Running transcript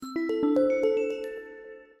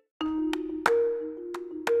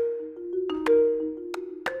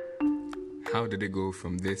How did it go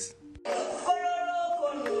from this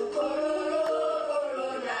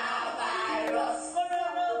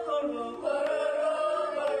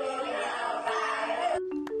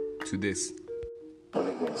to this?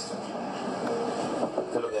 Fellow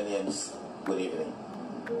Ghanaians, good evening.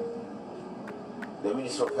 The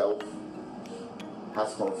Minister of Health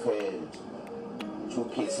has confirmed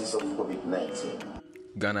 2 cases of COVID-19.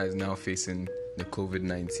 Ghana is now facing the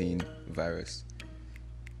COVID-19 virus.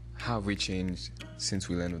 How have we changed since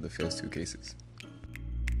we learned of the first 2 cases?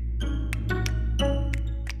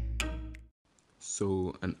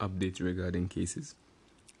 So, an update regarding cases.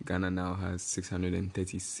 Ghana now has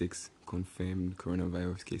 636 confirmed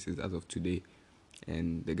coronavirus cases as of today,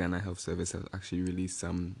 and the Ghana Health Service has actually released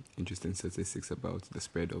some interesting statistics about the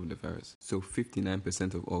spread of the virus. So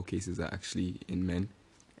 59% of all cases are actually in men,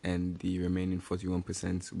 and the remaining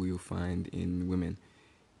 41% we'll find in women.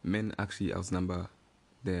 Men actually outnumber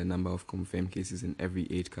the number of confirmed cases in every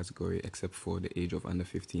age category except for the age of under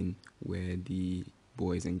 15, where the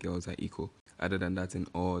boys and girls are equal. Other than that, in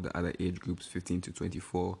all the other age groups, 15 to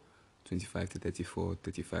 24, 25 to 34,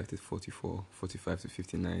 35 to 44, 45 to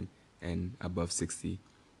 59, and above 60,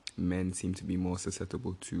 men seem to be more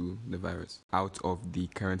susceptible to the virus. Out of the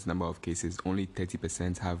current number of cases, only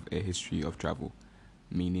 30% have a history of travel,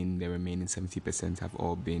 meaning the remaining 70% have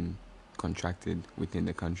all been contracted within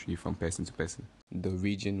the country from person to person. The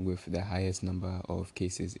region with the highest number of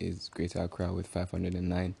cases is Greater Accra with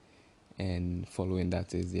 509, and following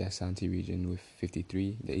that is the Ashanti region with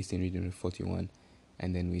 53, the Eastern region with 41,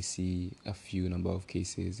 and then we see a few number of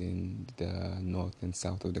cases in the north and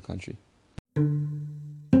south of the country.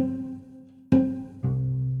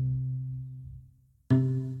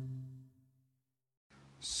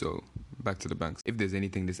 So, back to the banks. If there's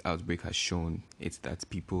anything this outbreak has shown, it's that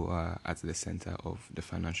people are at the center of the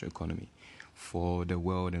financial economy. For the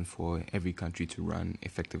world and for every country to run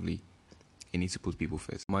effectively, it needs to put people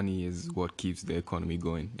first. Money is what keeps the economy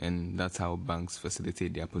going, and that's how banks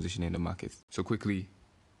facilitate their position in the market. So quickly,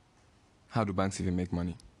 how do banks even make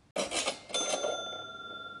money?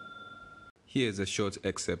 Here's a short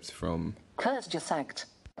excerpt from Curse just Act.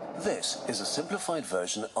 This is a simplified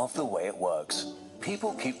version of the way it works.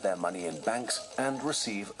 People keep their money in banks and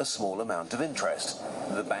receive a small amount of interest.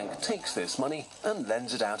 The bank takes this money and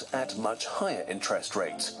lends it out at much higher interest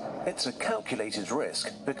rates. It's a calculated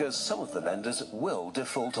risk because some of the lenders will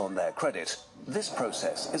default on their credit. This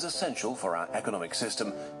process is essential for our economic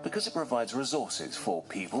system because it provides resources for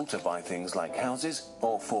people to buy things like houses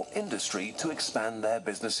or for industry to expand their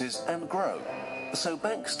businesses and grow. So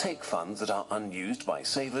banks take funds that are unused by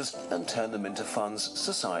savers and turn them into funds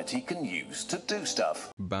society can use to do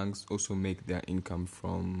stuff. Banks also make their income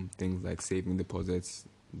from things like saving deposits,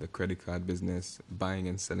 the credit card business, buying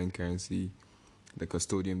and selling currency, the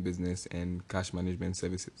custodian business, and cash management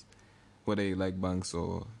services. Whether you like banks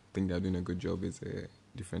or think they're doing a good job is a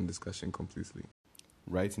different discussion completely.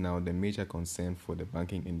 Right now, the major concern for the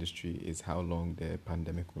banking industry is how long the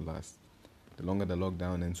pandemic will last. The longer the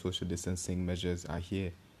lockdown and social distancing measures are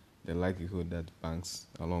here, the likelihood that banks,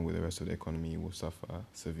 along with the rest of the economy, will suffer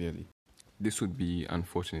severely. This would be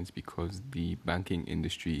unfortunate because the banking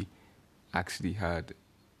industry actually had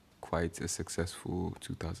quite a successful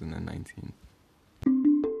 2019.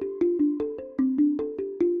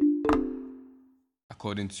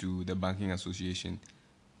 According to the Banking Association,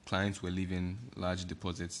 clients were leaving large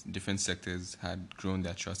deposits. Different sectors had grown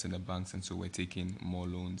their trust in the banks and so were taking more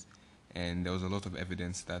loans. And there was a lot of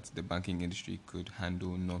evidence that the banking industry could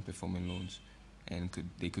handle non-performing loans and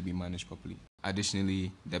they could be managed properly.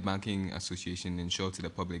 Additionally, the Banking Association ensured to the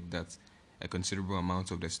public that a considerable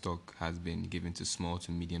amount of the stock has been given to small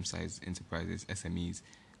to medium-sized enterprises, SMEs,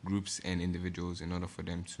 groups and individuals in order for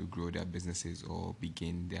them to grow their businesses or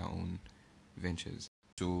begin their own ventures.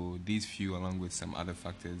 So these few, along with some other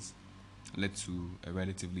factors, led to a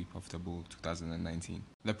relatively profitable 2019.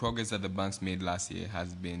 The progress that the banks made last year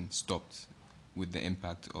has been stopped with the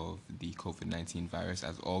impact of the COVID-19 virus,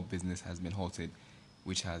 as all business has been halted,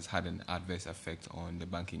 which has had an adverse effect on the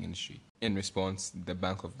banking industry. In response, the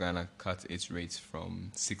Bank of Ghana cut its rates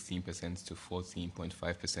from 16% to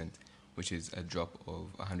 14.5%, which is a drop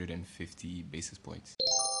of 150 basis points.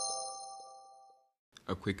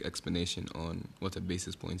 A quick explanation on what a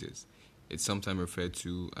basis point is. It's sometimes referred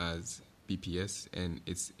to as BPS, and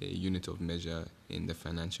it's a unit of measure in the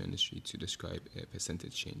financial industry to describe a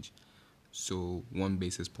percentage change. So 1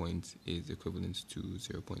 basis point is equivalent to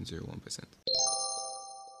 0.01%.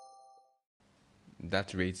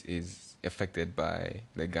 That rate is affected by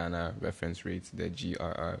the Ghana reference rate, the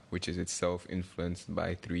GRR, which is itself influenced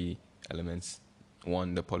by 3 elements.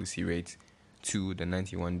 1, the policy rate. 2, the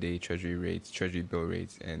 91-day treasury rates, treasury bill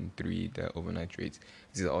rates, and 3, the overnight rates.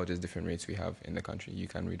 These are all just different rates we have in the country. You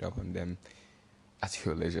can read up on them at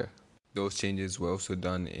your leisure. Those changes were also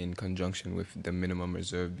done in conjunction with the minimum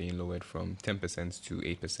reserve being lowered from 10% to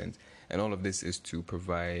 8%. And all of this is to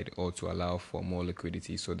provide or to allow for more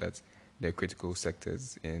liquidity so that the critical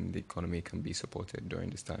sectors in the economy can be supported during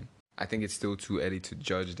this time. I think it's still too early to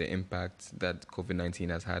judge the impact that COVID-19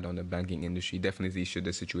 has had on the banking industry. Definitely, should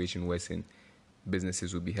the situation worsen,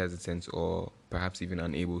 businesses will be hesitant or perhaps even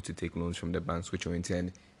unable to take loans from the banks, which will in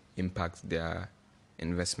turn impact their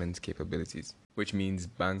investment capabilities. Which means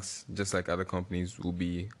banks, just like other companies, will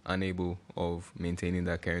be unable of maintaining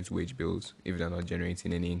their current wage bills if they're not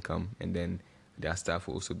generating any income, and then their staff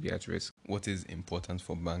will also be at risk. What is important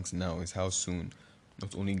for banks now is how soon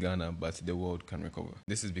not only Ghana but the world can recover.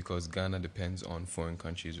 This is because Ghana depends on foreign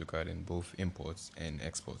countries regarding both imports and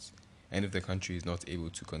exports. And if the country is not able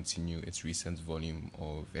to continue its recent volume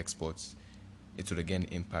of exports, it would again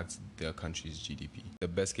impact the country's GDP. The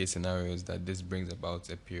best case scenario is that this brings about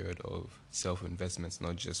a period of self-investments,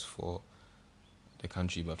 not just for the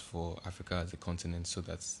country but for Africa as a continent, so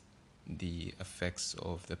that the effects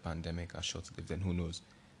of the pandemic are short-lived. And who knows,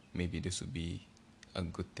 maybe this would be a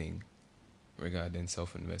good thing regarding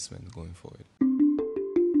self-investment going forward.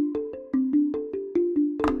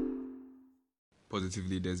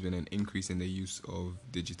 Positively, there's been an increase in the use of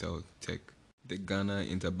digital tech. The Ghana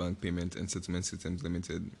Interbank Payment and Settlement Systems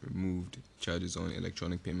Limited removed charges on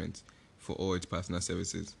electronic payments for all its partner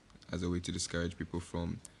services as a way to discourage people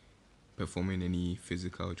from performing any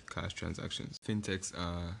physical cash transactions. Fintechs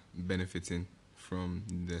are benefiting from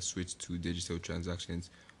the switch to digital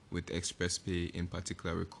transactions, with ExpressPay in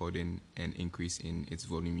particular recording an increase in its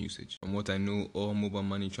volume usage. From what I know, all mobile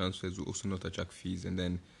money transfers will also not attract fees, and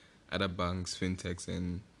then other banks, fintechs,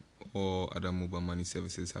 and all other mobile money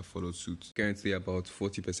services have followed suit. Currently, about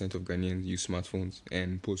 40% of Ghanaians use smartphones,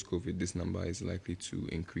 and post-COVID, this number is likely to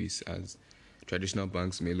increase as traditional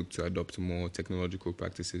banks may look to adopt more technological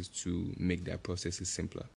practices to make their processes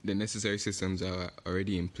simpler. The necessary systems are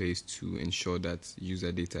already in place to ensure that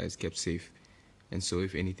user data is kept safe. And so,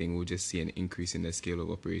 if anything, we'll just see an increase in the scale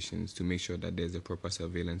of operations to make sure that there's a proper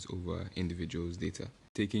surveillance over individuals' data.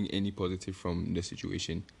 Taking any positive from the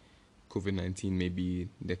situation, COVID-19 may be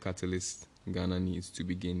the catalyst Ghana needs to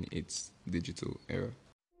begin its digital era.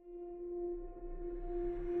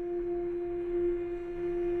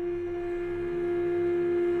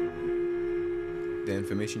 The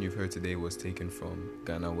information you've heard today was taken from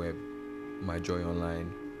Ghana Web, My Joy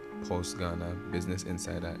Online, Pulse Ghana, Business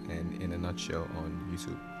Insider, and In a Nutshell on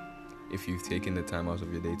YouTube. If you've taken the time out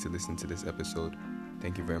of your day to listen to this episode,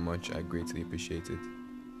 thank you very much. I greatly appreciate it.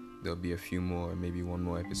 There'll be a few more, maybe one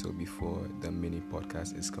more episode before the mini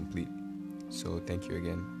podcast is complete. So thank you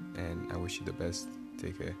again, and I wish you the best.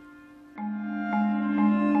 Take care.